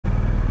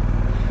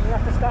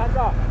stand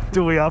up?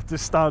 Do we have to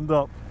stand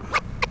up?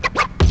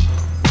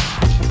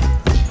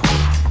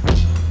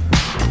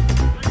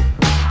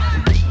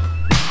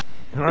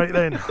 Right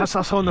then, that's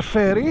us on the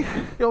ferry.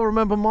 You'll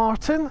remember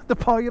Martin, the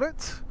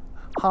pirate.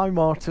 Hi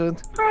Martin.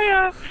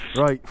 Hiya.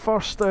 Right,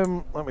 first,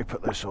 let me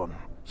put this on.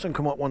 Sync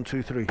 'em up, 1,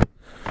 2, 3.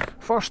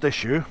 First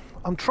issue,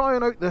 I'm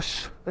trying out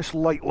this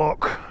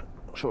Litleok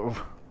sort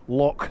of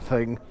lock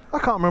thing. I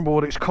can't remember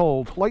what it's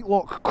called.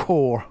 Litleok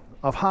Core.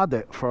 I've had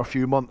it for a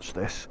few months,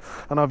 this,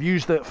 and I've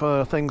used it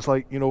for things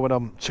like, you know, when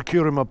I'm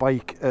securing my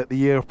bike at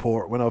the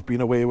airport, when I've been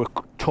away with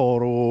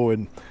Toro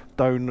and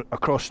down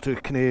across to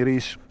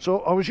Canaries. So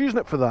I was using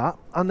it for that,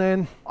 and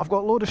then I've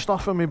got a load of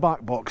stuff in my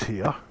back box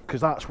here, because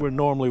that's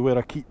normally where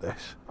I keep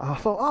this. And I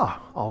thought,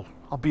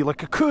 I'll be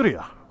like a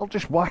courier. I'll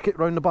just whack it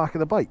round the back of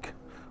the bike.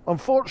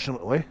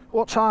 Unfortunately,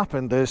 what's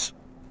happened is,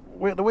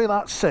 the way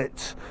that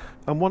sits,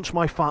 and once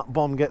my fat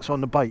bum gets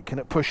on the bike and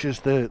it pushes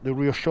the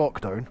rear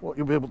shock down, what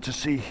you'll be able to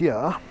see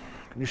here,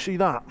 can you see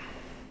that?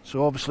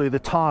 So obviously the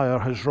tyre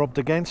has rubbed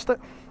against it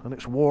and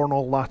it's worn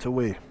all that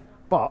away.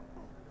 But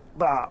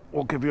that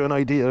will give you an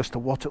idea as to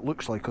what it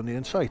looks like on the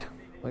inside,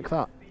 like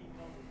that.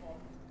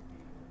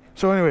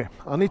 So anyway,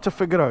 I need to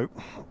figure out,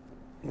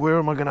 where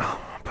am I going to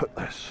put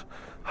this?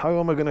 How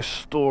am I going to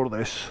store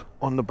this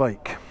on the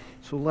bike?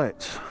 So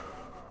let's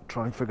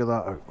try and figure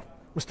that out.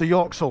 Mr.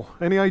 Yoxall,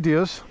 any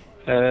ideas?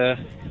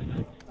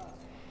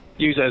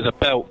 Use it as a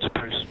belt,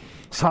 Bruce.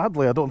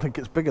 Sadly, I don't think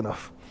it's big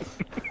enough.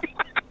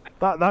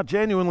 That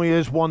genuinely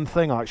is one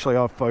thing actually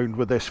I've found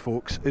with this,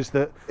 folks, is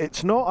that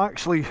it's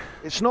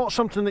not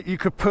something that you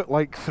could put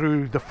like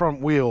through the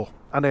front wheel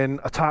and then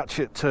attach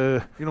it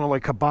to, you know,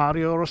 like a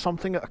barrier or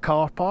something at a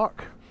car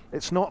park.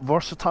 It's not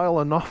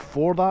versatile enough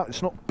for that.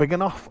 It's not big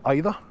enough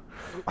either.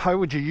 How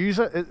would you use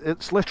it?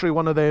 It's literally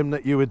one of them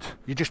that you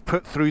just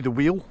put through the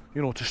wheel,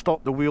 you know, to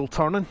stop the wheel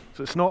turning.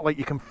 So it's not like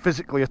you can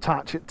physically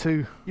attach it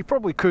to. You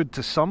probably could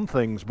to some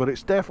things, but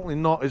it's definitely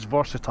not as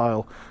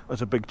versatile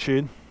as a big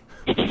chain.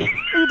 What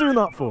are you doing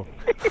that for?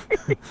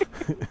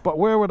 But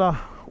where would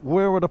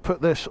I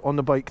put this on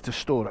the bike to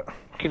store it?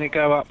 Can it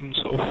go up and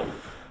sort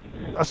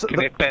of?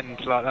 Can it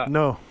bend like that?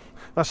 No,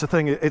 that's the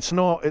thing. It's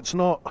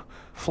not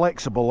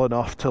flexible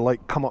enough to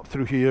like come up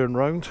through here and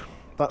round.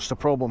 That's the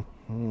problem.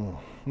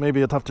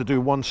 Maybe I'd have to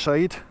do one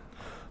side.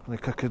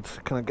 Like can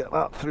I get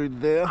that through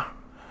there?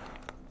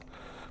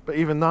 But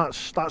even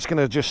that's going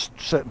to just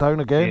sit down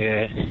again.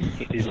 Yeah,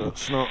 it is. So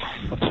it's not.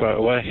 I'll throw it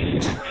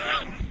away.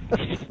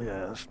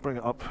 Yeah, let's bring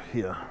it up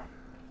here.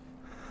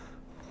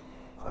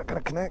 Is that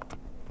going to connect?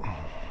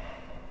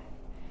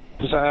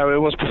 Is that how it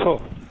was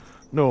before?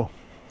 No,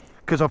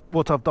 because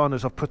what I've done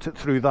is I've put it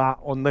through that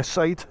on this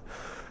side.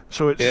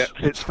 So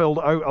it's filled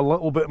out a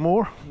little bit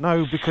more.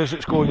 Now, because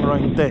it's going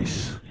around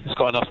this, it's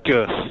got enough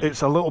girth.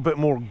 It's a little bit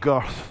more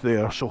girth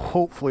there, so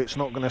hopefully it's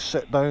not going to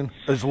sit down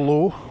as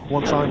low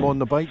once I'm on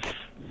the bike.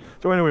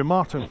 So anyway,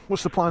 Martin,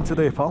 what's the plan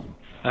today, pal?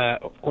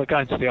 We're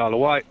going to the Isle of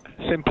Wight,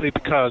 simply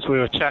because we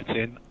were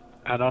chatting,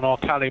 and on our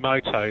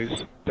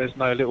Calimotos, there's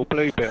no little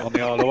blue bit on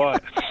the Isle of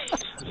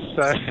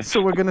Wight.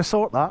 So we're going to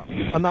sort that,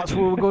 and that's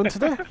where we're going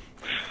today.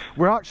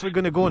 We're actually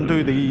going to go and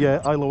do the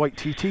Isle of Wight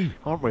TT,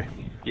 aren't we?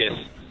 Yes.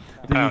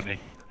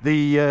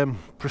 The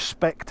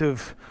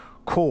prospective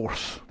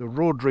course, the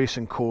road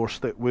racing course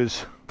that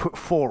was put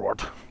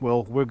forward.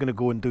 Well, we're going to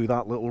go and do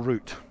that little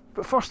route.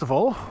 But first of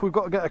all, we've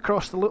got to get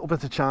across the little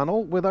bit of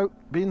channel without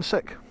being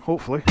sick,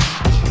 hopefully.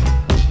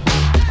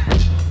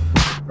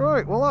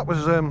 Right, well that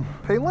was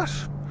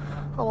painless.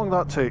 How long did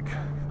that take?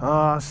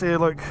 See,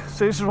 look,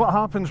 this is what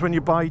happens when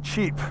you buy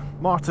cheap.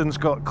 Martin's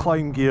got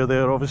climb gear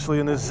there, obviously,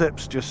 and his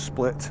zip's just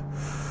split.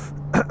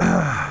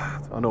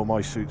 I know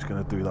my suit's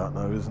going to do that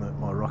now, isn't it?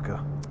 My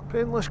rucker.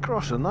 Painless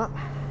crossing, that.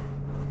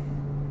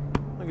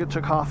 I think it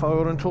took half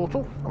hour in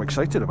total. I'm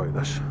excited about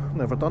this.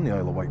 Never done the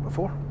Isle of Wight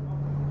before.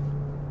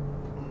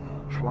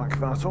 Slack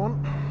that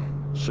on.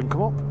 Sync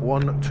 'em up.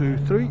 1, 2,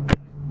 3.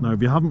 Now,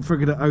 if you haven't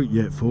figured it out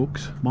yet,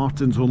 folks,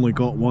 Martin's only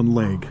got one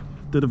leg.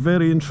 Did a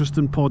very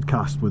interesting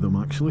podcast with him,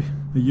 actually,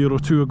 a year or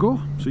two ago.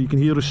 So you can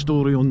hear his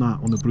story on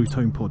that on the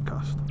Brewtown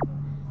podcast.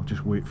 I'll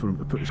just wait for him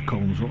to put his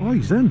comms on. Oh,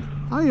 he's in.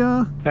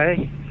 Hiya.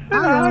 Hey.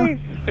 Hello.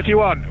 If you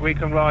want, we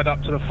can ride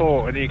up to the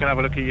fort and you can have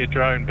a look at your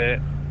drone bit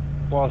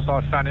whilst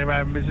I fanny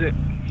around with it.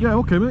 Yeah,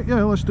 okay, mate.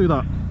 Yeah, let's do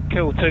that.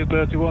 Kill 2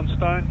 birds with 1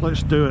 stone.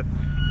 Let's do it.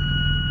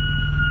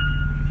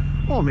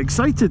 Oh, I'm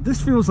excited.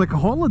 This feels like a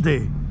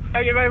holiday.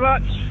 Thank you very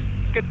much.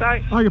 Good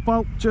day. Hiya,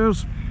 pal.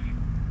 Cheers.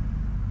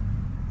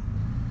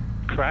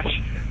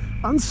 Crash.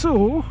 And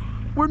so,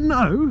 we're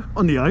now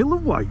on the Isle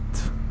of Wight.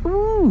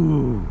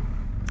 Ooh.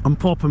 I'm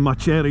popping my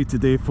cherry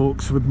today,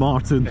 folks, with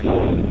Martin.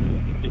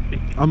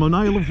 I'm an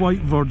Isle of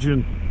Wight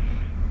virgin.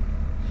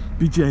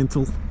 Be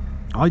gentle.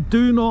 I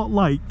do not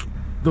like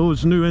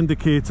those new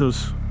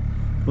indicators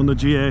on the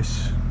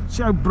GS.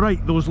 See how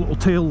bright those little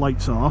tail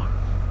lights are?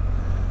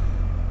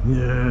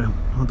 Yeah,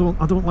 I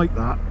don't like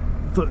that.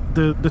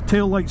 The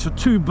tail lights are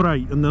too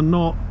bright and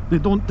they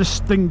don't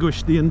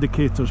distinguish the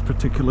indicators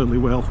particularly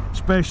well,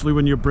 especially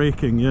when you're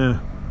braking. Yeah,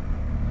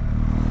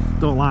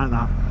 don't like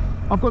that.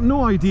 I've got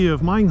no idea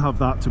if mine have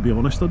that, to be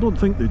honest. I don't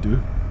think they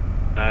do.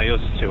 No,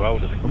 yours is too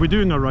old, I think. Are we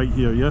doing it right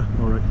here, yeah?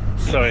 Alright.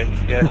 Sorry,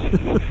 yes.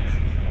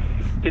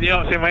 Did you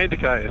not see my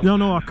indicators? No,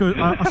 no,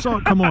 I saw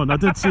it come on. I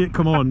did see it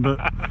come on, but...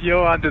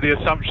 You're under the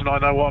assumption I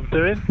know what I'm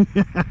doing?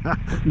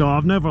 No,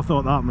 I've never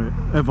thought that, mate.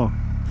 Ever.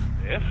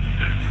 Yeah.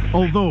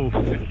 Although,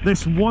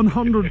 this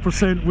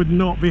 100% would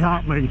not be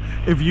happening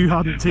if you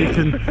hadn't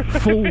taken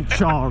full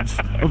charge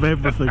of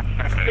everything.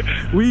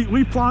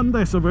 We planned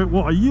this about,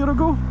 what, a year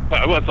ago?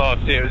 Well, it was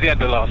last year. It was the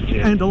end of last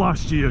year. End of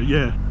last year,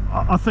 yeah.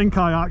 I think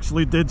I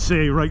actually did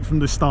say right from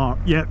the start,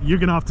 yeah, you're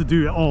going to have to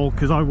do it all,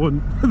 because I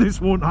won't,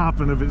 this won't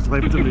happen if it's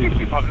left to me.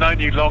 I've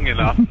known you long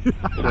enough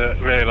to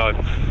realise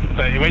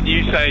that when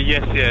you say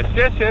yes, yes,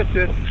 yes, yes,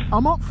 yes...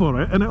 I'm up for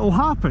it, and it'll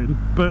happen,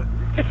 but,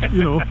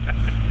 you know,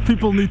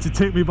 people need to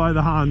take me by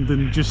the hand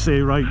and just say,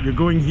 right, you're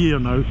going here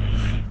now.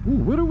 Ooh,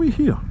 where are we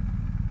here?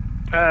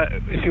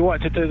 If you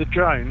wanted to do the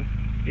drone,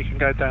 you can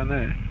go down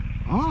there.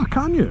 Ah,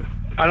 can you?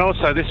 And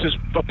also, this is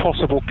a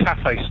possible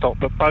cafe stop,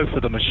 but both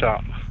of them are shut.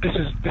 This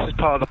is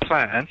part of the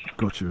plan.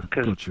 Got you,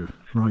 got you.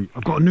 Right,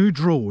 I've got a new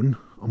drone.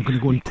 I'm going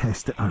to go and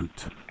test it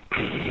out.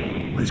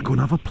 Let's go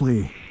and have a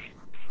play.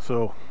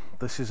 So,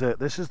 this is it.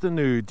 This is the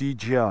new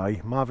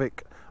DJI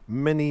Mavic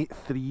Mini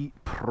 3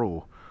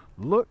 Pro.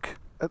 Look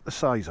at the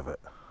size of it.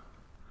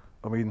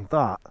 I mean,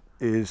 that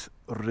is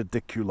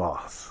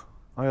ridiculous.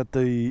 I had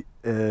the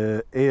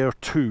Air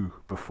 2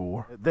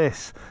 before.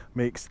 This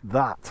makes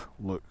that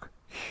look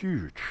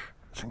huge.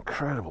 It's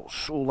incredible,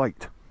 so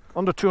light.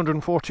 Under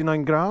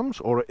 249 grams,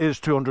 or it is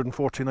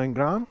 249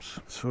 grams.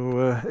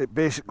 So it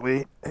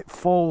basically, it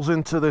falls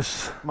into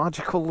this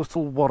magical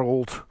little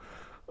world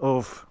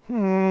of,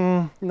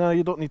 no,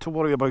 you don't need to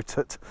worry about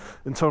it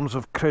in terms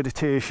of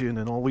accreditation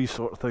and all these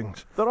sort of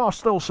things. There are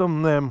still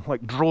some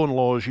like drone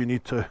laws you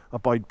need to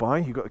abide by.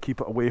 You've got to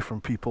keep it away from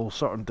people,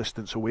 certain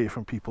distance away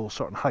from people,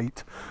 certain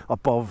height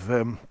above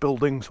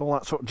buildings, all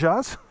that sort of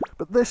jazz.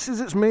 But this is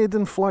its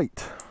maiden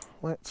flight.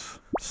 Let's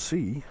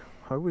see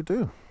how we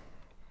do.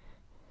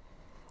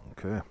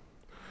 Okay.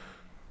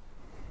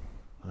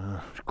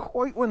 It's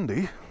quite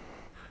windy.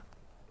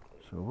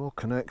 So well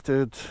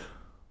connected.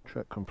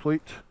 Check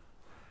complete.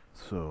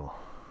 So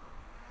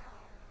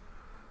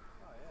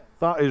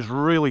that is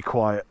really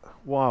quiet.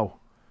 Wow.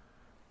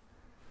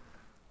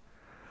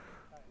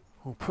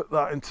 We'll put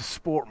that into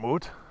sport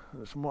mode.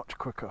 It's much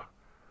quicker.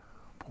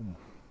 Boom.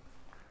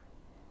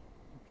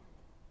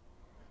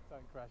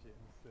 Don't crash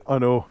it. I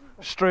know.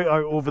 Straight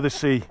out over the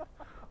sea.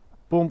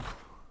 Boom.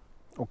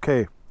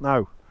 Okay,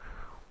 now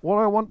what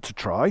I want to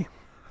try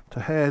to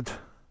head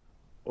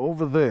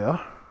over there,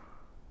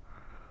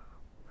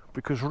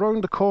 because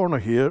round the corner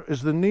here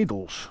is the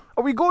Needles.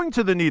 Are we going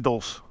to the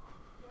Needles?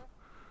 Yeah.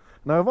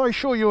 Now if I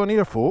show you on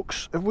here,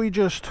 folks, if we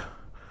just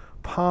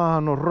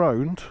pan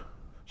around,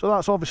 so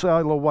that's obviously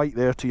Isle of Wight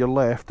there to your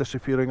left,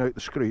 disappearing out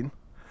the screen,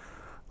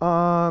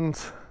 and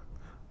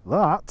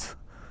that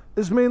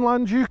is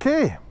mainland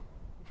UK.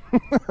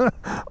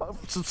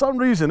 For some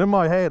reason in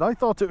my head I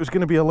thought it was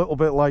going to be a little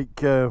bit like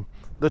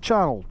the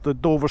channel, the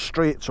Dover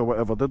Straits or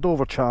whatever, the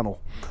Dover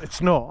Channel. It's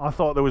not. I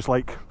thought there was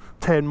like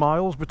 10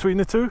 miles between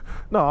the two.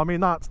 No, I mean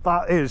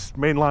that is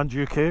mainland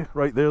UK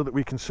right there that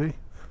we can see.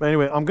 But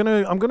anyway, I'm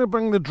gonna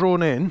bring the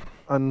drone in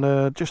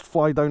and just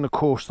fly down the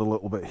coast a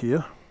little bit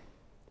here.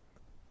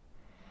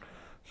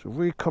 So if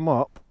we come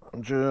up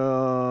and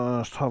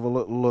just have a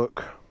little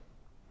look,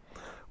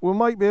 we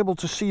might be able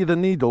to see the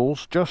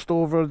Needles just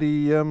over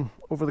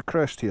the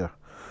crest here.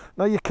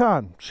 Now you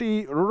can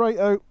see right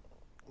out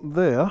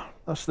there,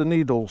 that's the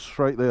Needles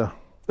right there,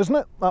 isn't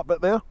it? That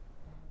bit there?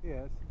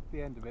 Yeah, it's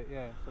the end of it,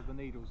 yeah. So the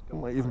Needles go.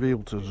 Might even be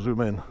able to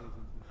zoom in.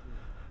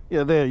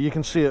 Yeah, there, you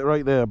can see it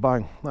right there,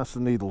 bang, that's the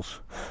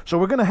Needles. So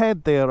we're going to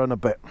head there in a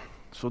bit,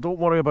 so don't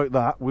worry about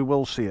that, we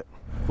will see it.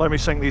 Let me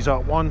sync these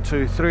up, 1,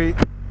 2, 3,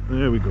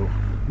 there we go.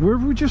 Where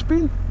have we just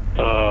been?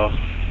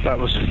 That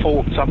was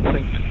Fort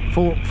something.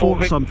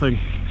 Fort something.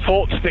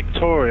 Fort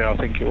Victoria, I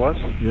think it was.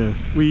 Yeah,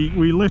 we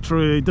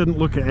literally didn't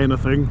look at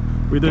anything.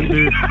 We didn't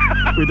do,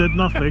 we did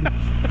nothing.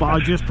 But I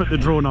just put the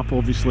drone up.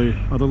 Obviously,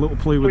 had a little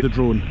play with the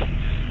drone.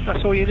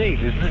 That's all you need,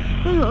 isn't it?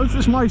 Yeah,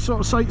 it's my sort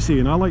of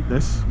sightseeing. I like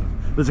this.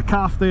 There's a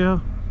calf there.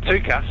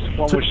 2 calves.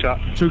 One was shut.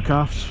 2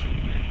 calves.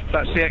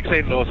 That's the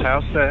ex-in-law's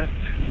house there.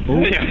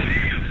 Oh.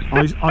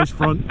 Eyes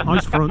front.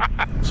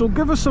 So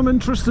give us some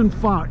interesting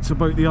facts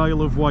about the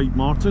Isle of Wight,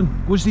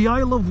 Martin. Was the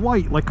Isle of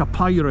Wight like a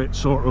pirate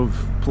sort of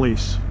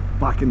place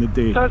back in the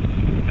day? I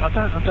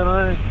don't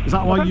know. Is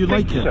that why you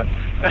like it? So.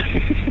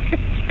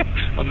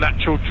 A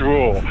natural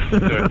draw.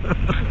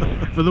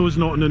 For those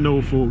not in the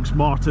know, folks,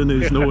 Martin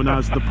is known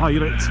as the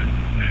pirate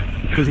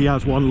because he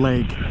has one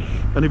leg.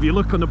 And if you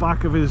look on the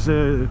back of his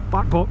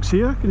back box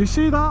here, can you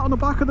see that on the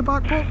back of the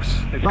back box?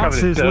 That's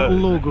his little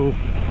logo.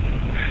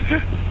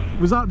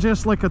 Was that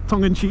just like a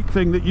tongue-in-cheek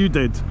thing that you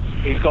did?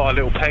 He's got a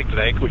little peg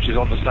leg, which is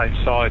on the same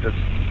side as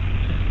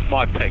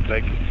my peg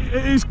leg.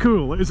 It is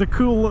cool. It is a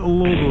cool little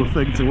logo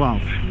thing to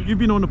have. You've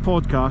been on the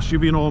podcast,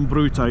 you've been on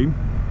Brew Time.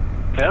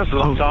 Yeah, that was a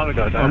long time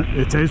ago, Dan.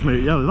 It is,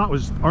 mate. Yeah, that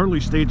was early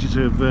stages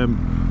of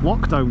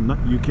lockdown that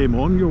you came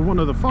on. You were one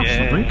of the first,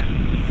 I think.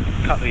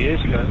 A couple of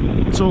years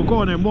ago. So go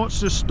on then, what's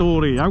the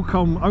story? How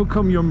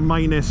come you're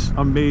minus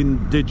a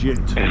main digit?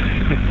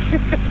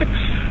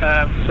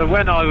 So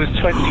when I was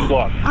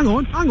 21... Hang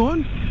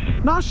on.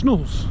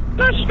 Nationals!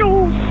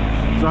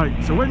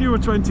 Right, so when you were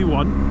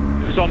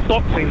 21... It was on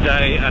Boxing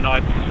Day and I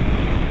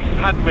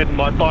hadn't ridden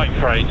my bike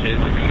for ages.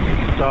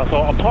 So I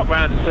thought I'll pop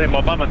round to see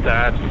my mum and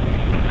dad.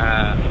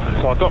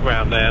 So I got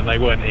round there and they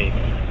weren't in.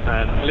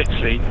 And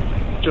literally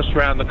just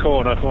round the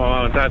corner from my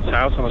mum and dad's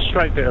house on a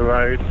straight bit of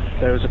road,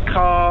 there was a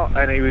car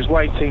and he was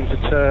waiting to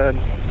turn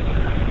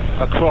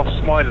across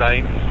my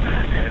lane.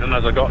 And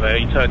as I got there,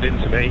 he turned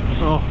into me.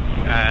 Oh.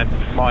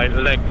 And my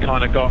leg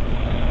kind of got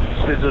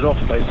scissored off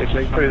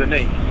basically through the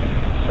knee.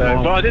 So,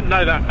 wow. But I didn't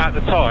know that at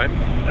the time.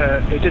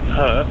 It didn't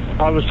hurt.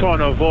 I was trying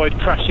to avoid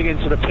crashing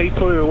into the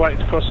people who were waiting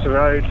to cross the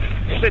road.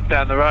 Slid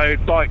down the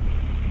road, bike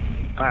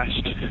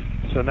crashed.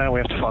 So now we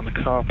have to find the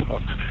car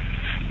park.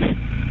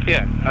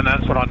 Yeah, and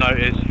that's when I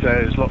noticed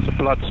there's lots of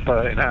blood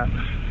spurting out.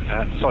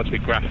 Sorry to be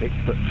graphic,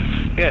 but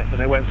yeah, and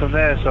they went from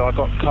there. So I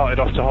got carted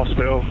off to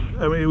hospital.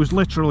 I mean, it was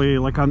literally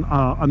like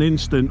an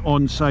instant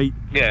on-site.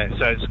 Yeah,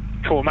 so it's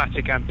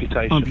traumatic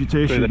amputation.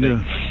 Amputation,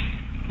 yeah.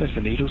 There's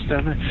the needles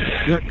down there.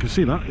 Yeah, I can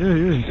see that.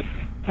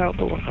 Yeah. Out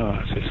the one. Oh,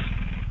 that's it.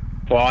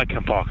 Well, I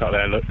can park up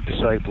there, look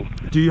disabled.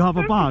 Do you have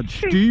a badge?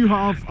 Do you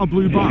have a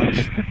blue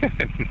badge?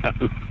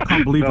 No.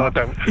 Can't believe No, that.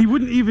 I don't. He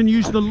wouldn't even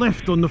use the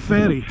lift on the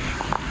ferry.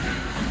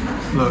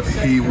 Look,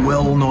 he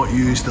will not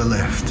use the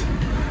lift.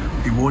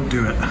 He won't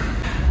do it.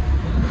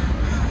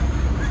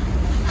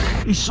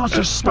 He's such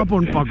a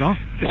stubborn bugger.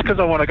 It's because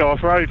I want to go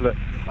off-road, look.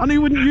 And he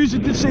wouldn't use the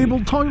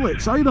disabled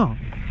toilets either.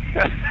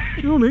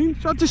 You know what I mean?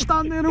 So I had to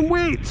stand there and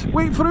wait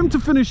for him to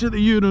finish at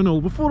the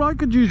urinal before I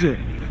could use it.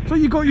 So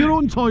you got your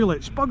own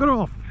toilets, bugger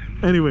off.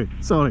 Anyway,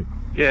 sorry.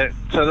 Yeah,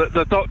 so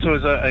the doctor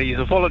was he's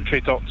a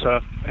voluntary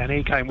doctor, and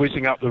he came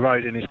whizzing up the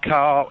road in his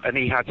car, and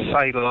he had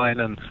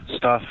saline and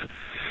stuff,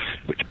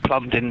 which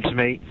plumbed into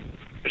me,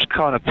 which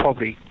kind of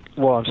probably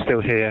why I'm still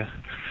here.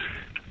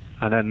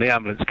 And then the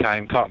ambulance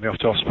came, carted me off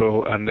to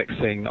hospital, and next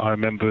thing I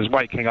remember was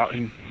waking up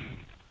in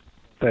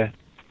there,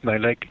 no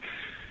leg,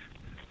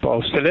 but I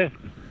was still here.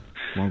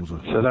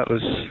 So that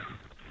was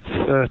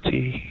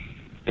 30,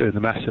 doing the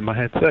maths in my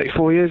head,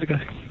 34 years ago.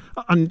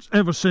 And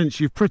ever since,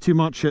 you've pretty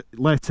much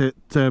let it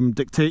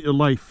dictate your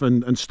life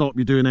and stop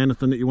you doing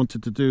anything that you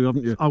wanted to do,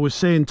 haven't you? I was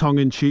saying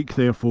tongue-in-cheek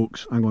there,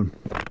 folks. Hang on.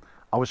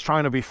 I was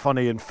trying to be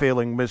funny and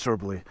failing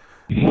miserably.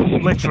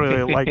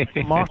 Literally, like,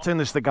 Martin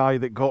is the guy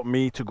that got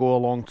me to go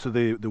along to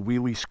the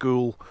wheelie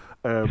school.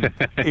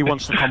 He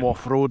wants to come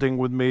off-roading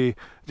with me.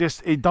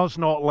 Just, he does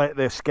not let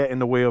this get in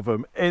the way of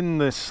him in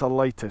the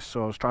slightest.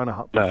 So I was trying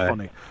to be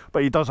funny,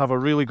 but he does have a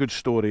really good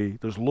story.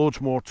 There's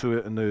loads more to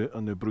it in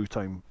the brew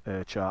time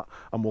chat,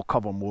 and we'll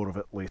cover more of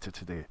it later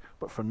today.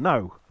 But for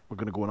now, we're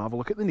going to go and have a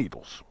look at the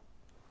needles.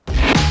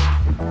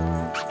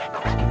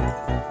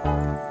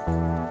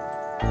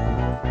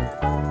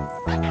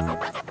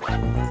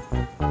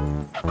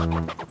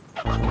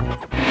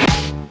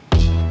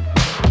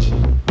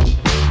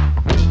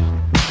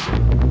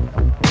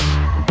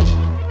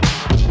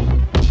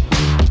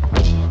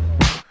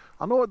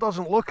 I know it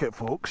doesn't look it,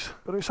 folks,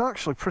 but it's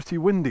actually pretty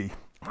windy.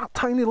 That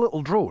tiny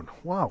little drone,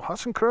 wow,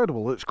 that's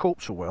incredible that it's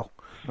coped so well.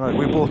 Right,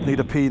 we both need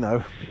a pee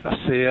now.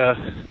 That's the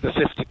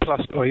 50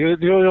 plus. Oh,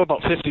 you're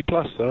not 50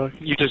 plus though.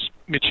 You just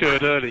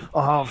matured early.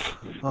 I have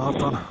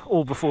done.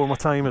 All before my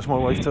time, as my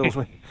wife tells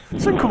me.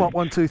 Soon come up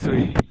 1, 2,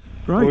 3.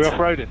 Right. Are we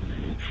off-roading?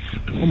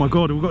 Oh my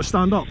God, we've got to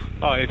stand up.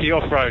 Oh, if you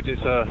off-road,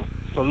 it's a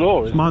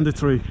law. It's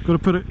mandatory.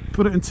 Got to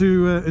put it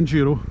into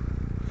enduro.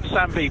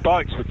 Sam B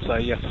bikes would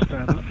say yes.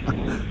 Stand up.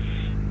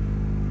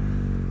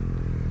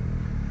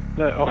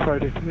 No,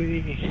 off-roading,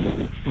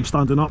 please. I'm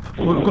standing up.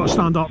 Look, I've got to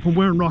stand up. I'm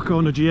wearing Rocker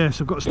on a GS.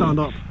 I've got to stand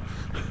up.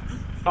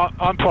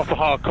 I'm proper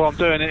hardcore. I'm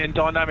doing it in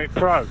Dynamic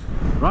Pro.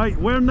 Right,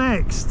 where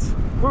next?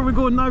 Where are we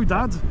going now,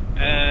 Dad?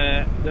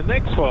 The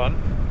next one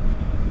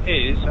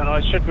is, and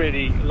I should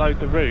really load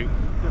the route,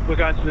 we're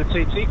going to the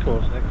TT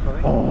course next, I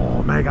think.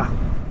 Oh, mega.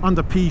 And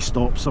a P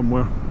stop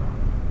somewhere.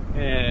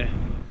 Yeah.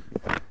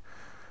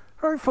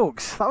 Right,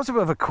 folks, that was a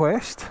bit of a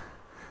quest.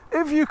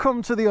 If you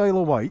come to the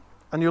Isle of Wight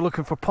and you're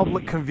looking for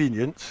public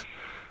convenience,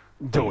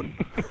 don't.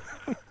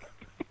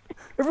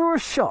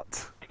 Everywhere's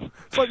shut.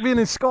 It's like being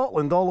in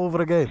Scotland all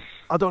over again.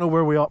 I don't know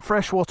where we are.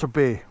 Freshwater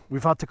Bay.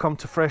 We've had to come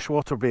to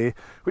Freshwater Bay,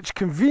 which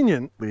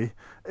conveniently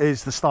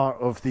is the start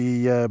of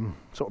the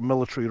sort of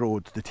military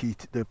road,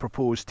 the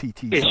proposed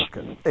TT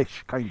circuit.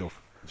 Ish, kind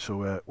of.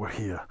 So we're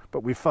here.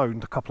 But we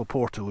found a couple of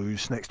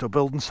portaloos next to a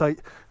building site.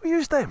 We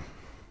used them.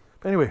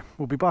 Anyway,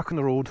 we'll be back on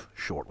the road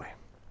shortly.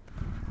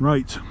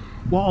 Right,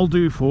 what I'll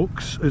do,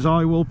 folks, is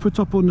I will put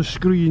up on the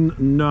screen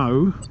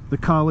now the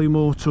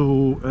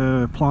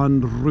Kalimoto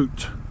planned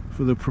route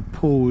for the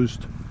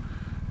proposed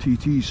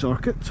TT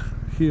circuit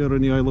here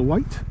in the Isle of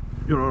Wight.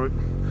 You're alright.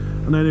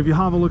 And then if you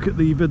have a look at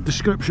the vid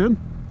description,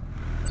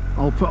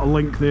 I'll put a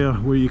link there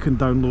where you can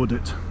download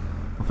it.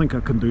 I think I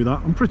can do that.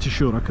 I'm pretty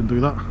sure I can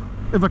do that.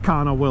 If I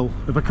can, I will.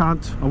 If I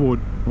can't, I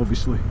won't,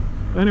 obviously.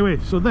 Anyway,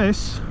 so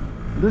this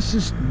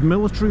is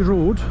Military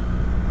Road,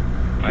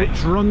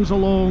 which runs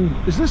along...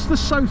 Is this the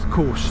south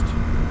coast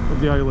of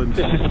the island?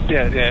 This is,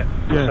 yeah.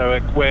 So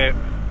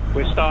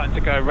we're starting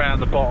to go around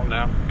the bottom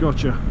now.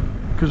 Gotcha.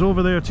 Because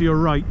over there to your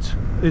right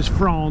is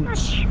France.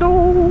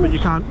 Nationals. But you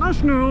can't...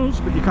 Nationals!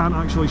 But you can't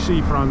actually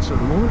see France at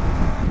the moment.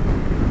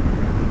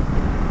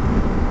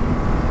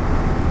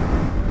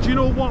 Do you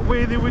know what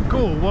way they would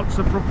go? What's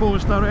the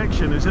proposed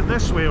direction? Is it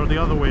this way or the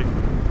other way?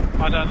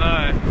 I don't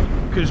know.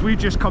 Because we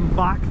just come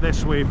back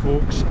this way,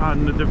 folks,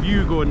 and the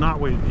view going that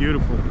way is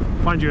beautiful.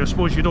 Mind you, I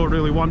suppose you don't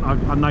really want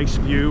a nice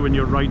view when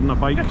you're riding a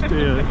bike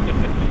to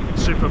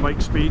super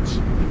bike speeds.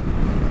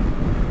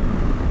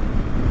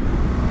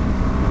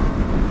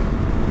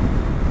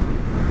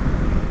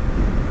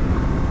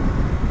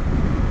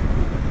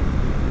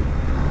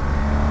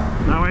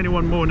 Now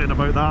anyone moaning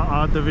about that,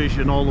 I had the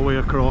vision all the way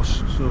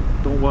across, so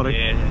don't worry.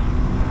 Yeah.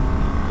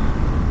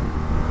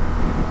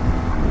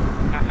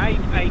 At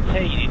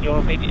 8:18 in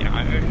your video.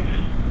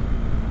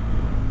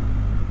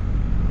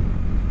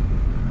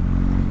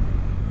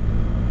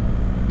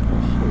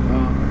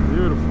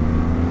 Beautiful.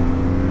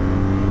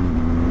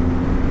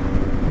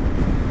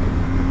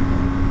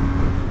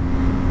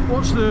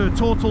 What's the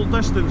total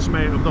distance,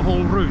 mate, of the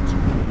whole route?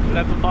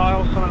 11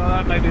 miles, something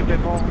like that, maybe a bit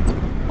more.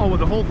 Oh, with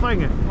the whole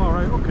thing?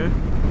 Alright, okay.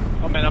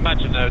 I mean, I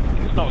imagine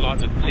it's not like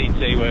the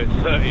TT where it's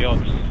 30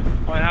 odds. I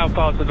mean, how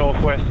far's the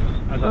northwest?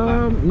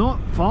 Not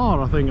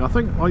far, I think. I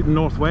think like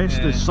northwest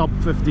is sub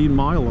 15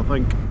 mile, I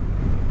think.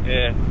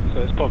 Yeah,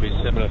 so it's probably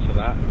similar to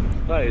that.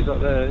 That is up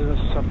there,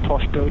 there's some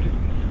posh building.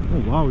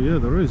 Oh wow, yeah,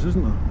 there is,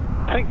 isn't there?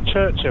 I think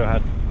Churchill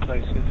had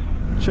places.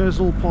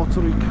 Chisel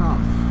Pottery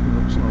Calf,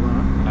 looks like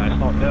that. No, it's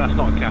not, that's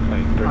not a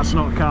cafe. That's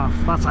not a calf,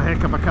 that's a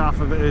heck of a calf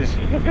if it is.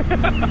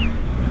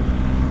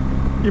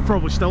 You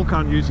probably still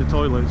can't use the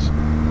toilets.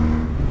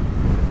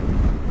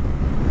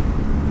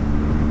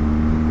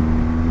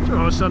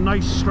 Oh, it's a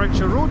nice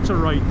stretch of road to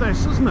ride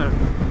this, isn't it?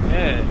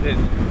 Yeah, it is.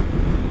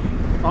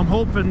 I'm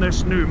hoping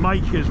this new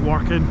mic is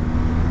working.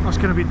 That's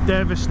going to be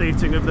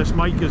devastating if this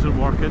mic isn't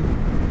working.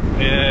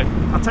 Yeah,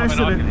 I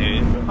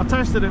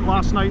tested it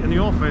last night in the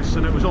office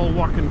and it was all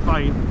working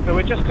fine. So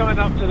we're just coming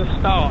up to the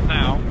start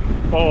now,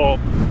 or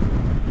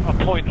a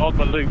point on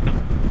the loop.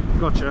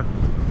 Gotcha.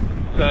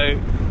 So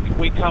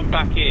we come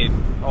back in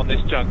on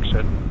this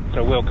junction,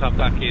 so we'll come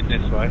back in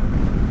this way.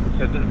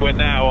 So we're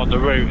now on the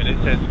route and it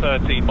says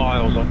 13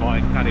 miles on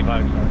my caddy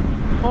motor.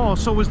 Oh,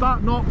 so was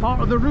that not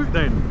part of the route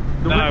then?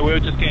 No, we were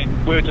just getting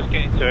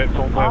to it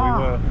from where we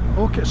were.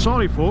 Okay,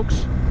 sorry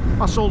folks.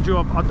 I sold you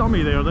a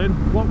dummy there then.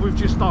 What we've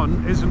just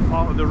done isn't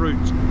part of the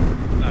route.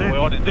 No, we're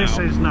on it now. This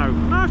is now.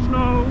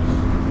 Nationals!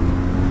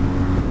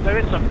 There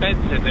is some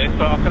bends in this,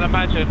 but I can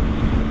imagine,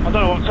 I don't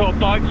know what sort of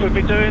bikes would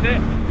be doing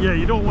it. Yeah,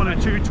 you don't want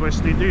it too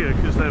twisty, do you?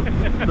 Because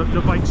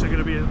the bikes are going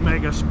to be at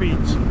mega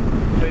speeds.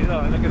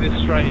 Look at this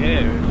straight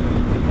here.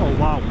 Oh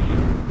wow.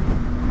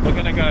 We're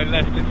going to go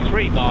left in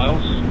 3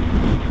 miles.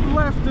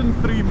 Left in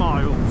 3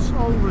 miles,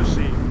 all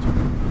received.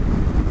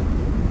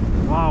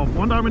 Wow,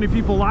 wonder how many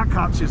people that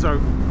catches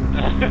out.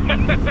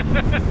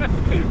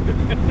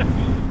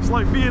 It's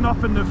like being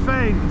up in the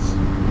fens.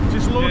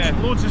 Just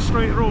loads of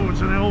straight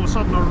roads and then all of a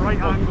sudden a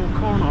right angle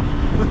corner.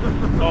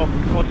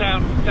 or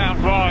down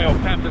Rye or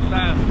Camden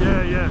Sand.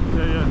 Yeah.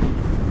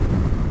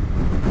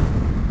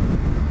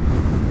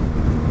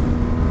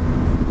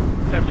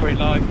 Temporary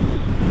lights.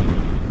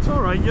 It's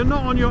alright, you're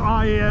not on your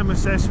IAM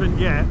assessment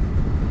yet.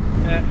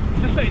 Yeah,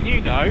 just letting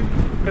you know,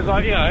 because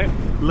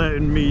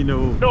letting me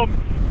know.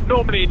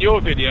 Normally in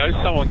your videos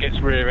someone gets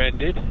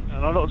rear-ended,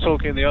 and I'm not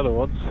talking the other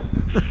ones.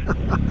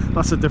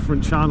 That's a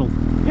different channel.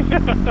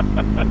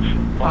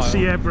 I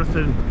see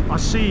everything. I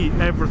see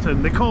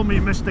everything. They call me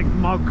Mystic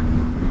Mug.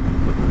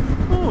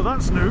 Oh,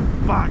 that's new.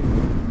 Bang.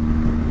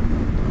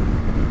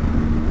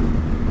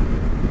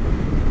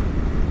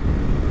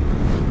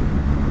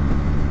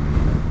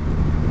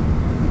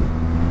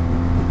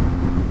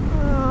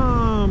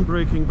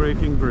 Braking.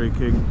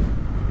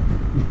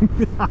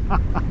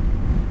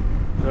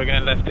 We're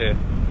going left here.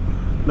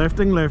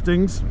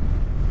 Leftings.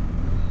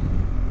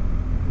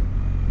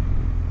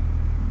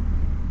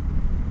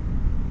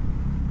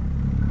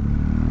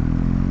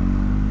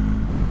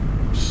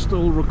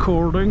 Still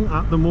recording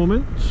at the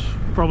moment.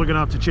 Probably going to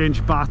have to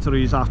change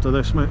batteries after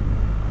this, mate.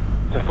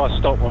 So if I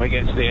stop when we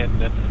get to the end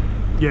then?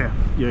 Yeah.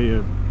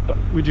 But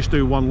we just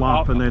do one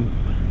lap and then...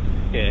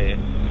 Yeah.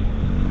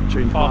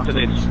 Change after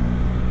batteries. This.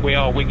 We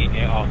are winging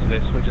it after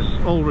this, we're just...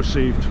 All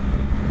received.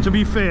 To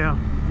be fair,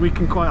 we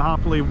can quite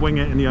happily wing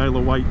it in the Isle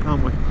of Wight,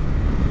 can't we?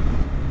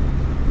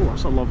 Oh,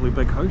 that's a lovely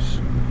big house.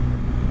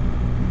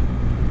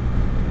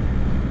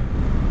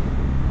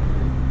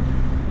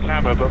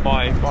 Camera, but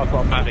I've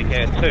got a Mavic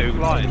Air 2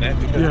 flying it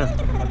because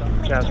I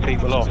don't jazz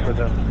people off with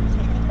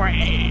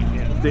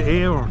the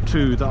Air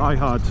 2 that I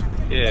had.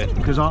 Yeah.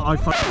 Because I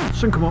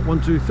sync them up 1,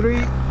 2,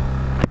 3.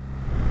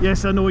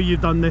 Yes, I know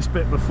you've done this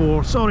bit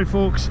before. Sorry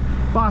folks,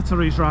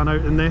 batteries ran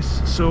out in this,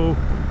 so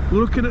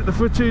Looking at the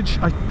footage,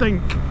 I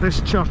think this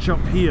church up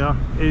here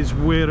is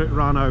where it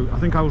ran out. I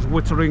think I was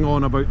wittering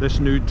on about this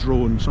new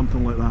drone,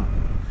 something like that.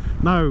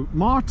 Now,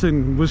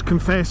 Martin was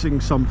confessing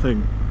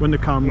something when the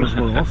cameras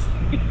were off.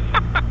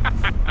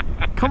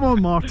 Come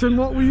on, Martin,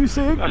 what were you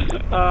saying?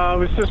 I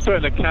was just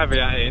putting a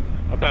caveat in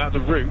about the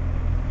route.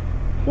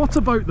 What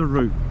about the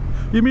route?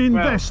 You mean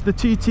this, the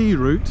TT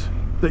route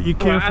that you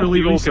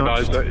carefully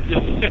researched?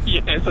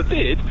 Yes, I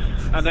did.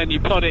 And then you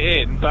plot it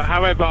in. But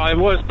however, I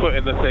was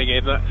putting the thing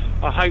in that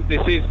I hope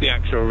this is the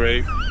actual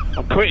route.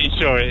 I'm pretty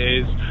sure it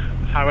is.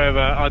 However,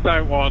 I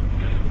don't want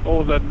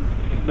all the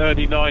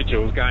nerdy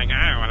Nigels going, "Oh,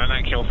 and in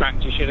actual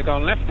fact you should have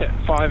gone left at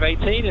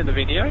 518 in the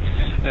video."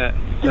 Yeah,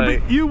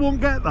 but you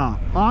won't get that.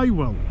 I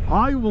will.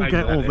 I will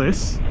get all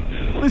this.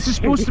 This is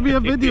supposed to be a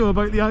video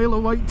about the Isle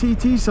of Wight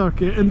TT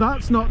circuit, and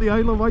that's not the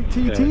Isle of Wight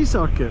TT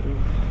circuit.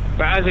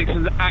 But as it's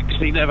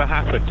actually never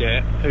happened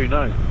yet, who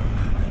knows?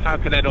 How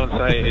can anyone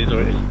say it is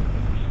or it isn't?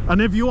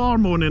 And if you are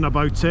moaning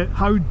about it,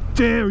 how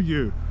dare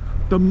you?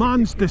 The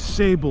man's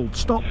disabled.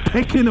 Stop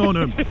picking on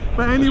him.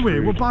 But anyway,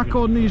 we're back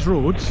on these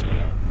roads.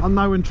 I'm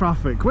now in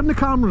traffic. When the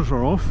cameras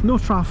were off, no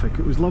traffic.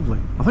 It was lovely.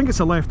 I think it's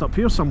a left up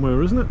here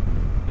somewhere, isn't it?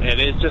 It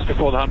is, just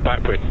before the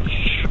humpback bridge.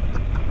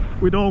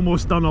 We'd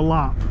almost done a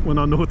lap when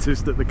I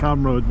noticed that the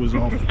camera was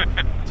off.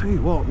 Tell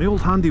you what, the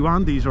old handy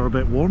wandies are a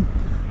bit warm.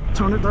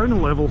 Turn it down a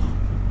level.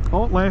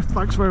 Oh, left,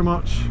 thanks very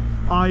much.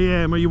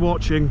 IM, are you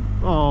watching?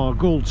 Oh,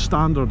 gold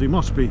standard, he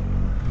must be.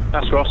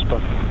 That's Rospa.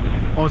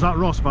 Oh, is that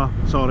Rospa?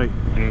 Sorry.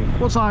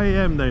 What's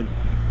IM then?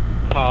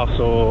 Pass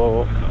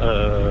or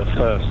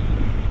first,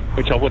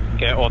 which I wouldn't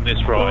get on this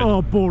ride.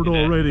 Oh, bored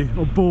already.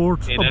 I'm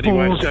bored. In I'm any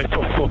bored. way, shape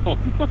or form,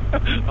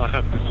 I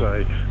have to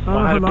say.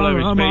 I had a Hello,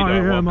 blowy I'm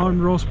speedo.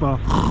 I'm Rospa.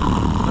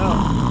 No,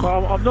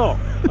 well, I'm not.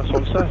 That's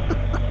what I'm saying.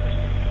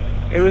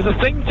 It was a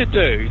thing to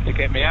do to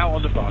get me out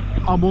on the bike.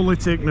 I'm only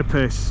taking the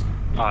piss.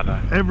 I know.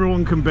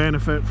 Everyone can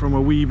benefit from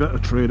a wee bit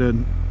of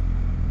training.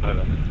 I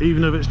know.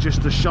 Even if it's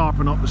just to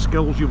sharpen up the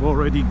skills you've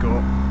already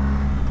got.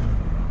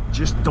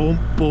 Just don't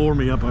bore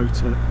me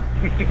about it.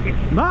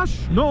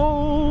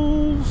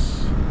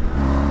 Nationals!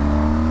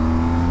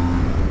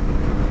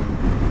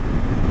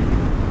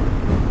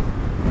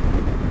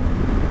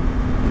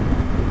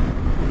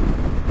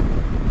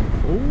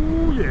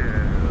 Oh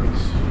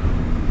yes.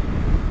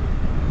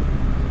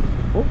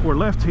 Oh, we're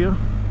left here.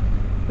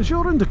 Is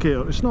your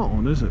indicator? It's not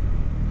on, is it?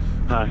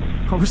 No.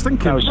 I was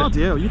thinking,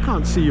 bloody hell, you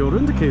can't see your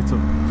indicator.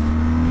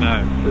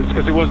 No, it's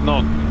because it wasn't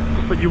on.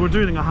 But you were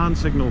doing a hand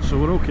signal, so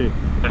we're okay.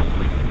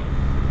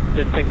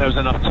 Didn't think there was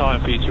enough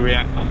time for you to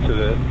react to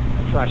the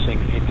flashing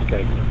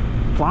indicator.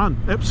 Plan,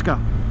 Ipska.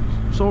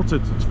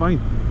 Sorted, it's fine.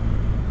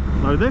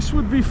 Now this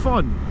would be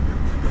fun.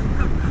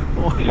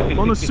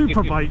 On a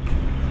super bike.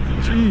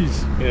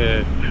 Jeez.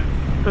 Yeah.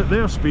 At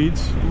their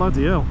speeds,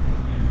 bloody hell.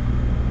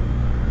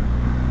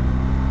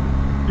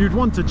 You'd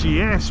want a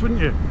GS,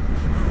 wouldn't you?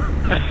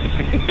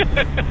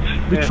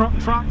 Be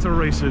tractor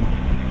racing.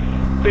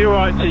 Be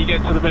alright until you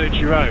get to the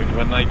military road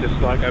when they just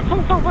like go.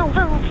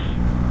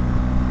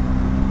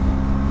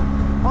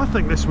 I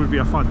think this would be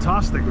a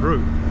fantastic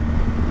route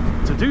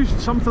to do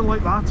something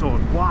like that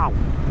on. Wow.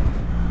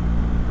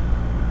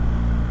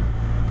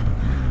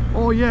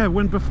 Oh yeah,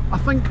 I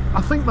think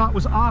that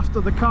was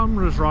after the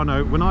cameras ran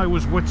out, when I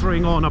was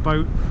wittering on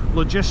about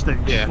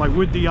logistics. Yeah. Like,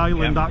 would the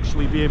island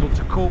actually be able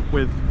to cope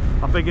with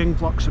a big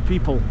influx of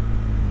people?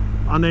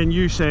 And then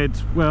you said,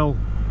 well,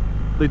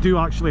 they do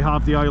actually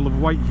have the Isle of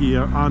Wight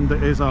here, and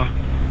it is a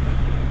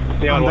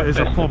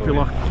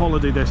popular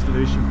holiday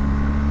destination.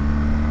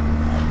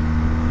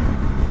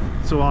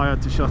 So I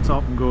had to shut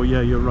up and go,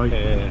 yeah, you're right.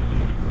 Yeah,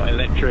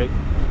 electric,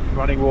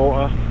 running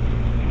water.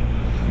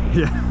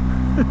 Yeah.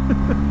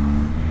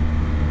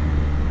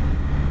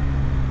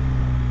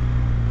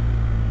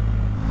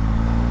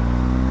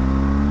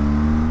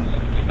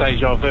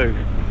 Deja vu.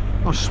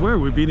 I swear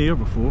we've been here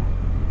before.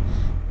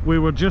 We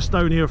were just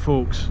down here,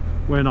 folks,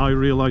 when I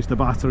realised the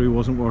battery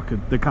wasn't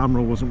working, the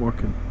camera wasn't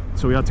working.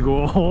 So we had to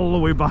go all the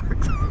way back.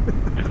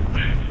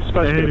 You're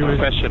supposed to be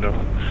professional.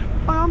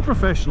 I am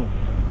professional.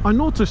 I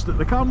noticed that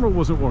the camera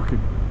wasn't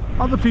working.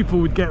 Other people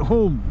would get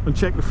home and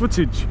check the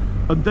footage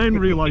and then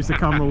realise the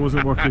camera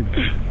wasn't working,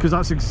 because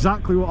that's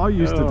exactly what I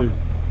used to do.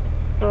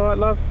 Alright,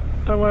 love,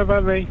 don't worry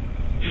about me.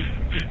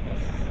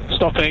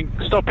 Stopping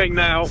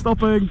now.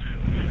 Stopping,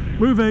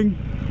 moving.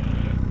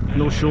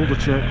 No shoulder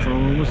check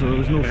from him, was there? There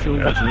was no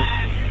shoulder check.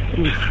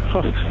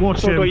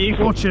 Watch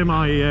him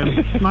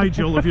IEM.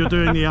 Nigel, if you're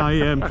doing the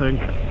IEM thing.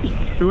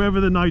 Whoever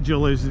the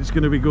Nigel is, it's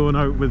going to be going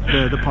out with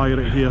the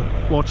pirate here.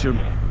 Watch him,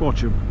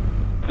 watch him.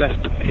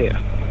 Left here.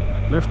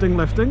 Lifting.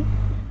 Like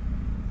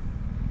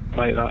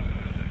that.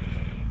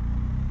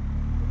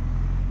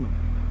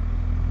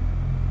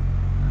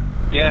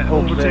 Yeah,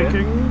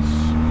 overtakings.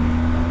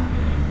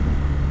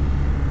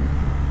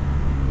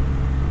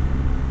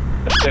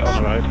 A bit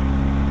on the road.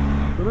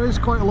 There is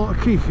quite a lot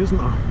of keek, isn't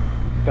there?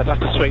 They'd have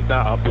to sweep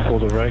that up before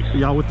the race.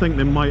 Yeah, I would think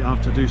they might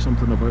have to do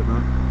something about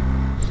that.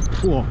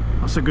 Whoa,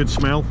 that's a good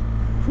smell.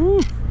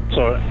 Whew.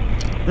 Sorry.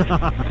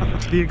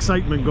 The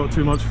excitement got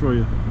too much for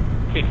you.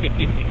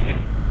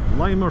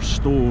 Lime or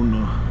stone?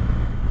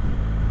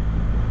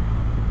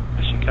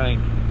 A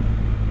chicane.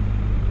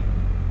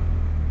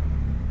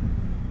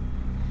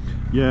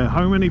 Yeah,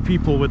 how many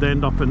people would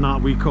end up in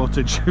that wee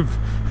cottage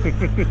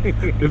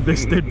if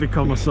this did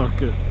become a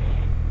circuit?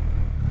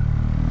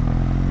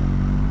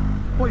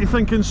 What are you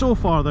thinking so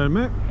far then,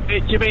 mate? Do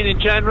you mean in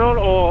general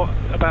or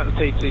about the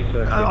TT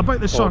circuit? About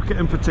the circuit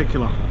in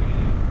particular.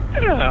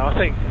 Yeah, I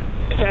think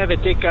if it ever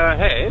did go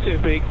ahead, it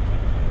would be a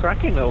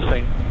cracking little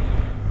thing.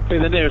 Be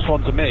the nearest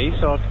one to me,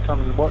 so I'd come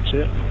and watch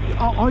it.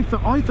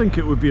 I think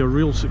it would be a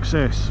real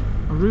success.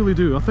 I really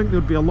do. I think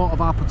there'd be a lot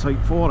of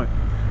appetite for it.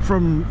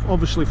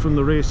 Obviously from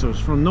the racers,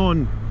 from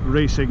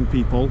non-racing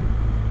people.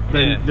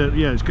 Then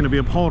yeah, it's going to be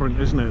abhorrent,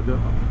 isn't it?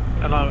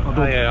 And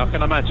I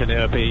can imagine it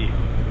would be.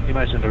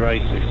 Imagine the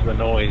races, the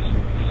noise,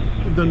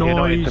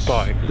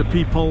 the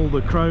people,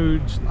 the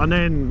crowds, and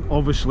then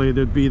obviously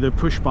there'd be the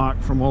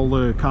pushback from all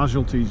the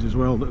casualties as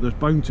well that there's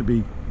bound to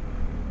be.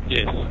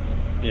 Yes.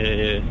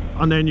 Yeah.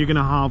 And then you're going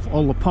to have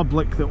all the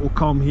public that will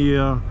come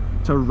here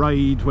to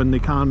ride when they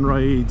can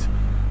ride,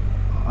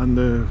 and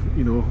the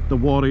the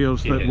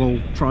warriors that will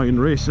try and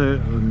race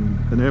it and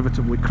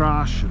inevitably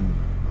crash and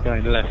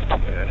going left.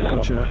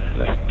 Gotcha.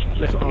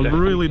 Left. I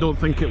really don't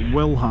think it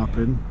will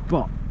happen,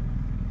 but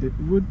it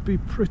would be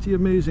pretty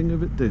amazing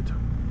if it did.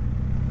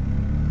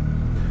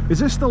 Is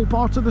this still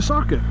part of the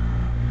circuit?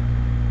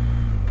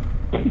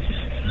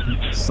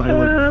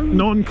 Silent.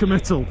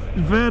 Non-committal.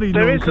 Very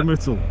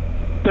non-committal.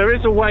 There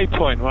is a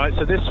waypoint, right?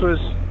 So this was...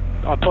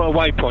 I put a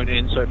waypoint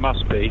in, so it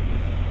must be.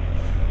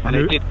 And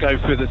it did go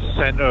through the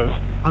centre of...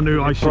 I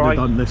knew I should have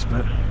done this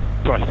bit.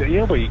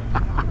 Yeah,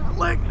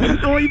 Look,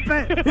 oh, he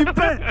bet,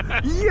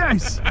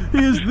 yes, he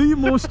is the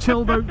most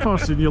chilled out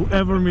person you'll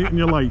ever meet in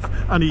your life,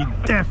 and he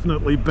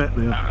definitely bet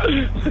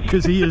there,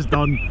 because he has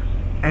done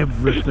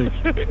everything.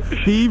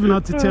 He even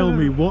had to tell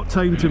me what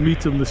time to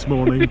meet him this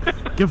morning,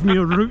 give me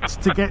a route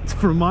to get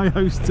from my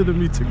house to the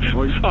meeting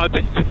point.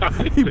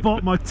 He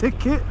bought my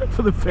ticket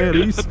for the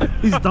ferries.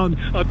 He's done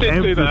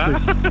everything.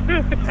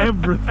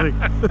 Everything.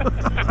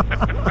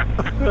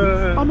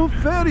 I'm a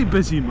very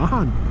busy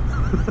man.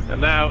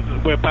 And now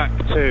we're back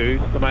to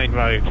the main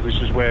road, which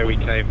is where we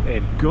came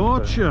in.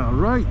 Gotcha, so.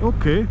 Right,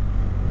 okay.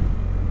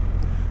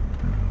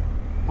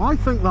 I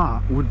think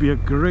that would be a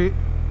great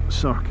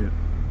circuit.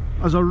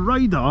 As a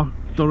rider,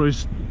 there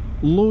is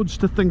loads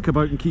to think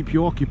about and keep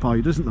you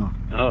occupied, isn't there?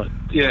 Oh,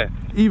 yeah.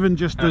 Even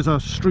just as a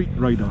street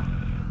rider.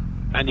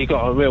 And you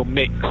got a real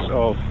mix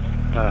of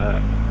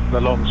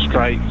the long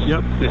straights,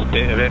 this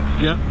bit of it.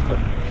 Yeah.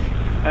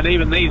 And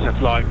even these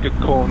have like good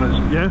corners.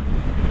 Yeah.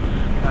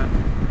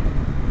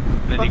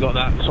 Then you got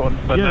that sort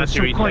of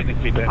menagerie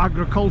technically bit.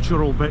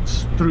 Agricultural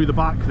bits through the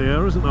back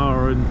there, isn't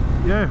there? And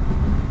yeah.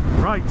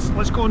 Right,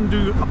 let's go and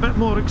do a bit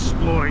more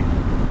exploring.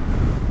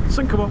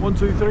 Think about 1,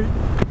 2, 3.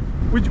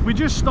 We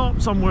just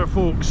stopped somewhere,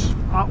 folks,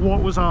 at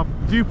what was a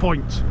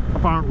viewpoint,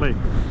 apparently,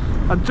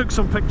 and took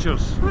some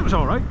pictures. It was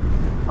alright.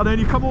 And then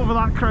you come over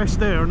that crest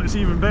there and it's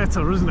even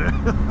better, isn't it?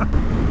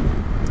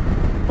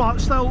 But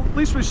still, at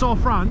least we saw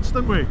France,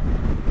 didn't we?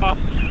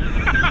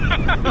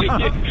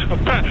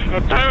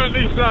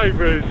 Apparently so,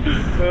 Bruce.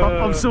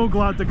 I'm so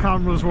glad the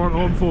cameras weren't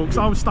on, folks.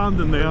 I was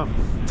standing there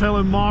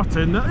telling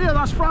Martin, yeah,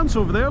 that's France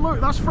over there,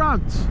 look, that's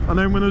France. And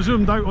then when I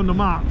zoomed out on the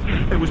map,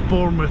 it was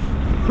Bournemouth.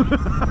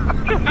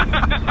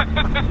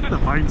 Never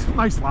mind,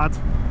 nice lad.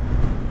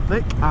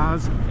 Thick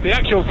as... The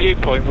actual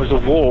viewpoint was a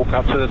walk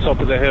up to the top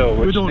of the hill,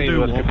 which we don't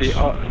do walks. Could be,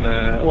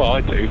 well,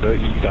 I do, but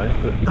you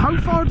don't. But... How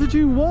far did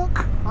you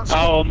walk?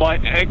 Oh, my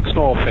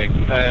Exmoor thing.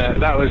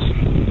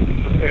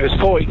 It was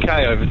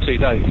 40k over 2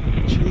 days.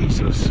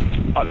 Jesus.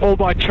 All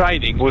my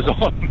training was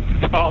on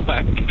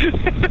tarmac.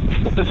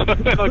 So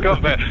when I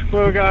got there, we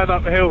were going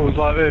up hills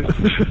like this,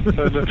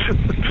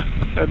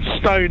 and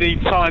stony,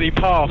 tiny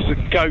paths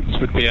that goats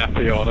would be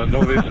happy on, and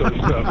all this sort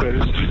of stuff.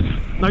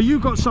 Now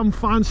you've got some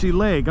fancy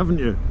leg, haven't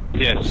you?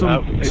 Yes.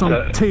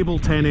 Some table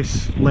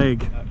tennis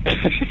leg.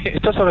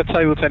 It does have a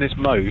table tennis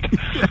mode.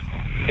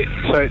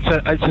 So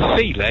it's a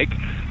C leg,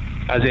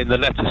 as in the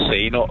letter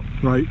C, not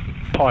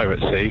pirate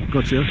C.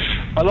 Gotcha.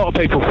 A lot of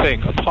people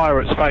think a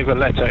pirate's favourite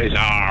letter is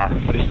R,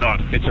 but it's not.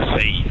 It's a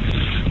C.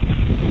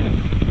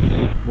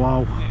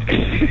 Wow.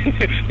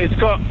 It's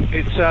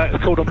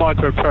called a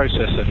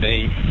microprocessor.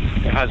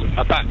 It has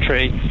a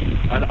battery,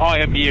 an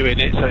IMU in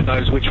it, so it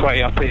knows which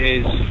way up it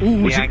is.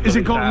 Ooh, is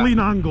it got lean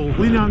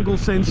angle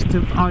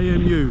sensitive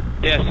IMU?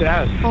 Yes, it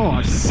has. Oh,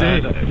 I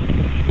see.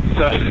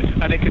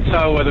 And it can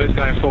tell whether it's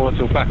going forwards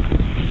or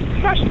backwards.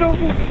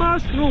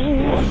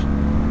 Nationals.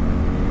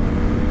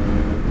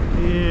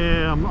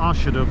 Yeah, I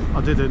should have.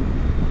 I didn't.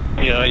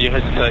 Yeah, you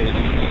hesitated.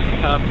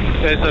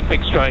 There's a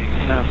big straight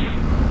now.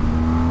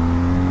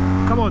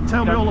 Come on,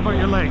 tell me all about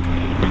your leg.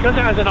 Because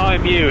it has an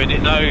IMU and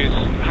it knows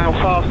how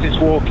fast it's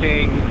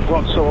walking,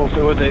 what sort of,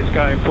 whether it's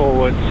going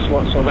forwards,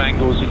 what sort of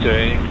angles you're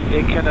doing,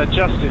 it can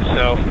adjust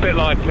itself, a bit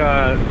like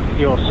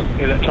your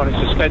electronic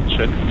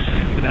suspension,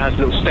 and it has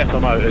little stepper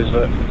motors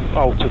that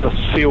alter the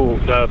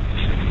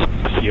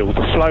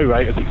the flow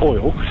rate of the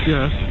oil.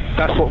 Yeah.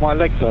 That's what my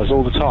leg does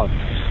all the time.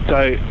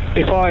 So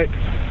if I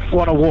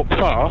want to walk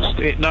fast,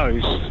 it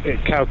knows,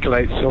 it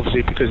calculates,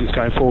 obviously because it's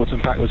going forwards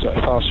and backwards at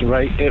a faster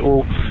rate, it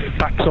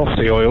backs off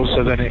the oil,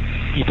 so then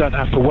you don't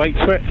have to wait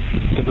for it,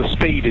 so the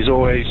speed is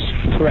always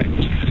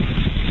correct.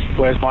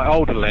 Whereas my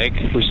older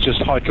leg was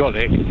just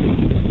hydraulic,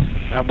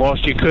 and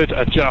whilst you could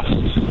adjust,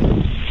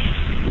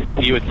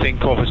 you would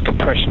think of as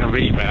compression and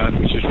rebound,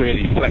 which is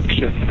really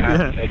flexion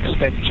and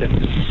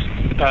extension,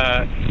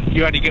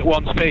 you only get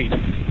one speed.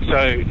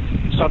 So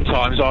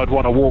sometimes I'd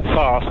want to walk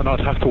fast and I'd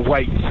have to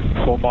wait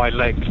for my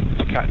leg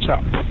to catch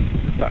up,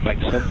 if that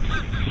makes sense.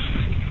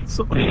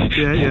 So,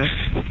 yeah.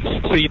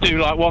 So you do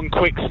like one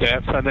quick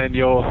step and then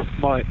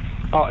my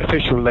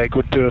artificial leg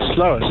would do a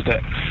slower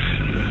step.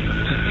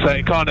 So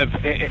it kind of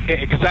it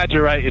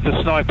exaggerated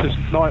the sniper's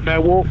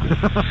nightmare walk.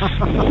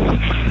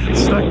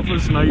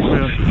 Sniper's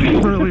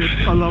nightmare.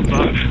 Brilliant. I love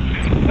that.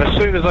 As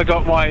soon as I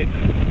got my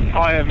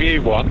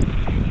IMU one,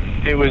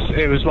 it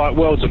was like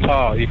worlds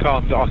apart. I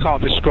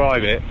can't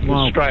describe it.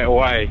 Wow. Straight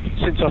away.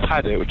 Since I've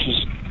had it, which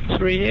is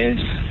 3 years,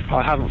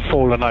 I haven't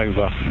fallen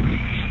over.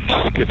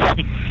 That's a good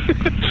thing.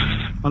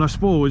 And I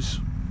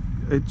suppose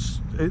it's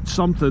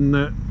something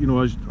that, you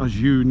know, as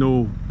you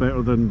know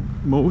better than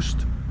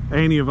most,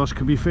 any of us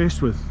could be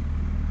faced with.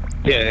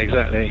 Yeah,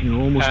 exactly. You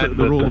know, almost at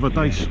the roll of a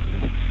dice.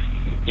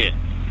 Yeah.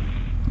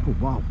 Oh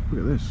wow,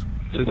 look at this.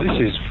 So this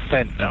is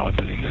vent now, I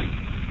believe.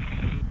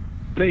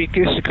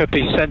 This could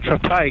be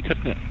Saint-Tropez,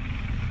 couldn't it?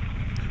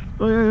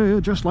 Oh yeah,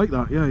 just like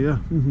that. Yeah.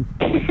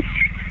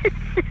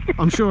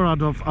 I'm sure I'd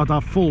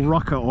have full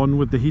rocket on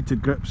with the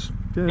heated grips.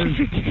 Yeah.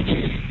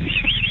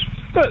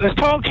 Look, there's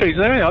palm trees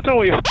there. I don't know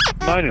what you're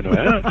moaning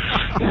about.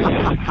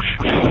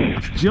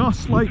 It's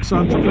just like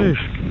Saint-Tropez.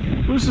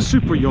 Where's the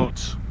super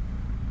yachts?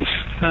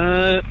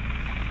 There's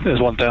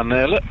one down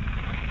there, look.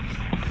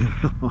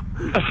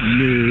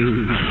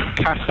 No.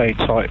 Cafe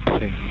type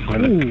thing. Oh,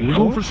 we're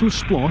going for some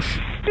splosh.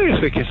 Yeah,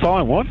 if we can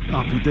find one.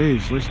 Happy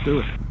days, let's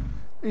do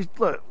it.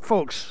 Look,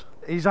 folks,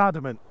 he's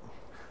adamant.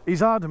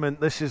 He's adamant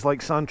this is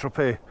like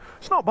Saint-Tropez.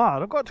 It's not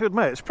bad, I've got to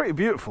admit, it's pretty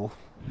beautiful.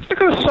 Look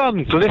at the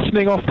sun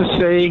glistening off the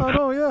sea. I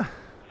know, yeah.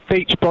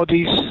 Beach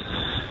bodies.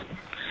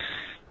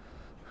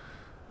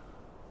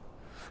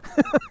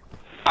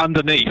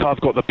 Underneath,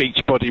 I've got the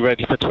beach body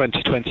ready for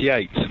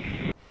 2028.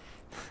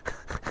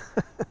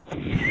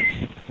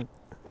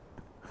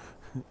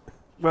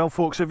 Well,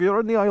 folks, if you're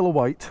in the Isle of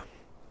Wight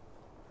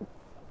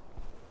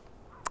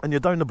and you're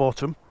down the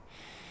bottom,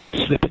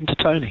 Slip into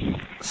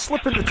Tony.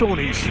 Slip into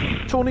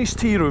Tony's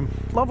tea room.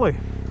 Lovely.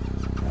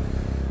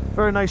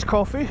 Very nice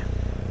coffee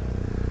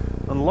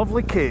and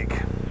lovely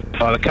cake.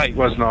 Oh, the cake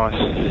was nice.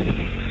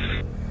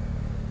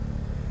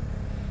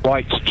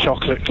 White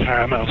chocolate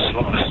caramel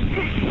slice.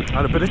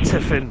 And a bit of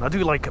tiffin. I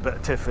do like a bit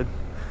of tiffin.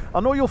 I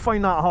know you'll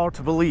find that hard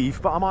to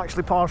believe, but I'm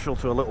actually partial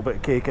to a little bit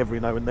of cake every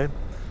now and then.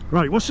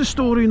 Right, what's the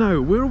story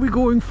now? Where are we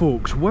going,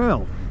 folks?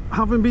 Well,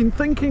 having been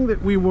thinking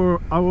that we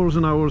were hours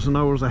and hours and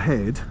hours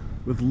ahead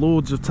with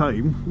loads of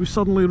time, we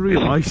suddenly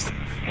realised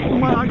we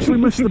might actually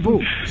miss the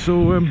boat.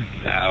 So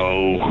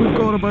we've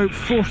got about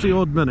 40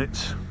 odd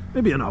minutes,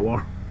 maybe an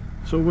hour.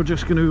 So we're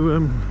just going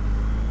to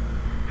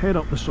head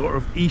up the sort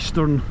of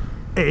eastern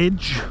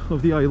edge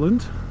of the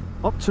island.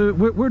 Up to,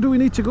 where do we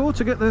need to go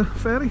to get the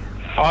ferry?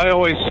 I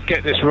always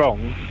get this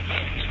wrong.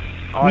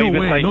 No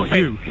way, not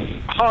you.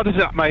 Hard as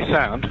that may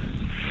sound,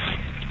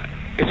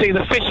 it's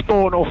either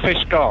Fishbourne or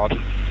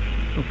Fishguard.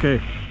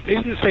 Okay.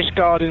 Isn't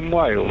Fishguard in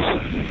Wales?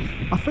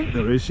 I think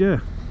there is, yeah.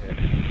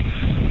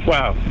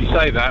 Well, you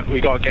say that, we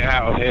got to get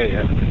out of here,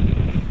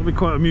 yeah. It'll be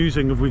quite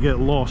amusing if we get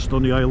lost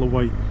on the Isle of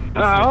Wight.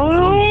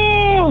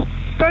 Oh,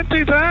 don't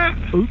do that!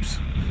 Oops.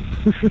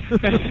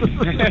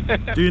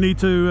 Do you need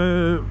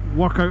to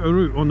work out a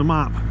route on the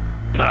map?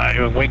 No,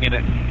 you're winging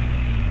it.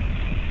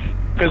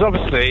 Because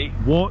obviously...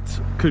 What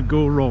could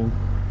go wrong?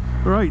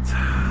 Right,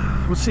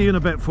 we'll see you in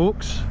a bit,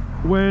 folks,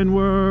 when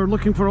we're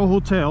looking for a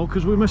hotel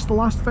because we missed the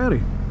last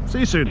ferry. See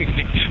you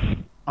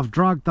soon. I've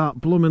dragged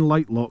that blooming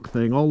Litleok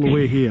thing all the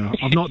way here.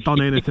 I've not done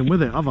anything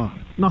with it, have I?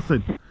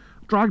 Nothing.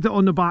 Dragged it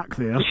on the back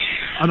there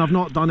and I've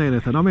not done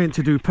anything. I meant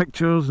to do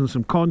pictures and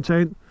some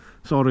content.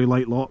 Sorry,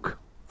 Litleok.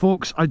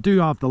 Folks, I do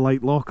have the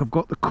Litleok. I've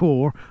got the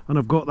Core and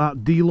I've got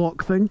that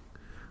D-lock thing.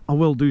 I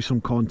will do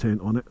some content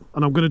on it.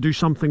 And I'm going to do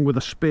something with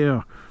a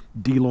spare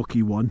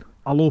D-locky one.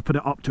 I'll open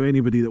it up to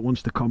anybody that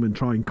wants to come and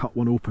try and cut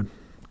one open,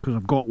 because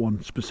I've got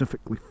one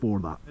specifically for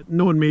that.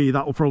 Knowing me,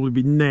 that will probably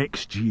be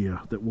next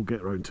year that we'll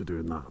get around to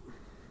doing that.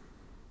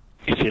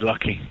 If you're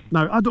lucky.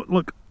 Now, I don't,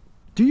 look,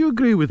 do you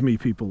agree with me,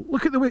 people?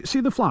 Look at the way,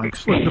 see the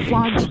flags? Look, the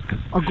flags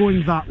are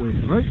going that way,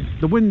 right?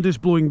 The wind is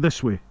blowing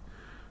this way.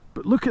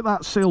 But look at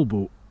that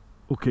sailboat.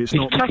 Okay, it's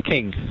not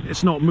tacking.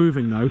 It's not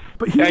moving now.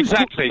 But he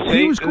exactly.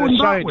 he was going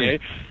that way.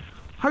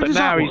 How but does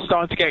now that he's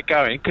starting to get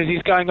going because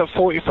he's going at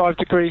 45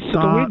 degrees to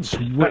the wind.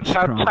 That's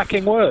how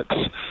tacking works.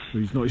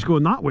 He's not. He's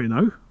going that way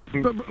now.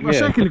 But a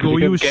second ago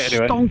he was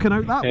stonking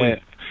out that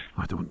way.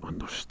 I don't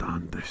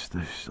understand this.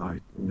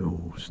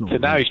 No, it's not. So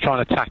now he's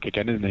trying to tack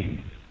again, isn't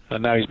he?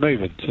 And now he's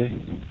moving.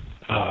 See?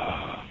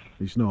 Oh.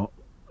 He's not.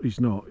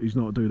 He's not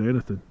doing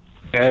anything.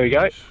 There we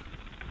go.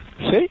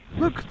 See?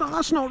 Look,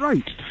 that's not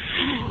right.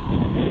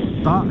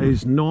 That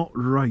is not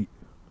right.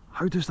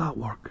 How does that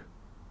work?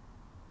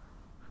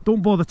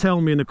 Don't bother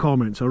telling me in the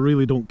comments, I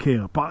really don't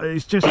care. But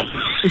it's just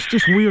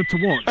weird to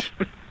watch.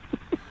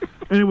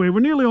 Anyway, we're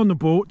nearly on the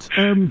boat.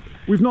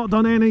 We've not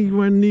done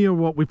anywhere near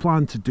what we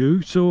planned to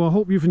do, so I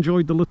hope you've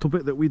enjoyed the little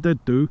bit that we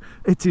did do.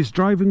 It is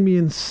driving me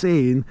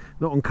insane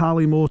that on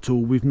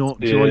Kalimoto we've not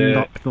joined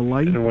up the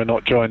line. And we're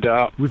not joined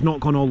up. We've not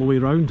gone all the way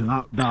around.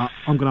 That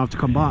I'm going to have to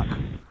come back.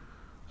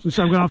 So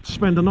I'm going to have to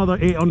spend another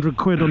 800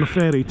 quid on the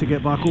ferry to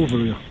get back over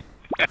here.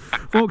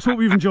 Folks, hope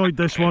you've enjoyed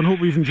this one.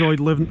 Hope you've enjoyed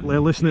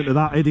listening to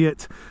that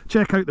idiot.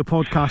 Check out the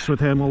podcast with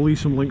him. I'll leave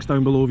some links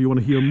down below if you want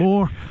to hear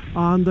more.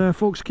 And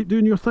folks, keep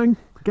doing your thing.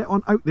 Get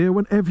on out there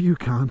whenever you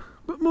can.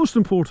 But most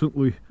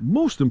importantly,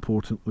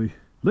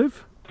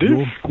 live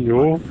your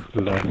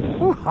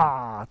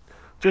life.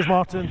 Cheers,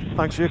 Martin.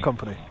 Thanks for your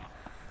company.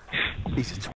 Easy.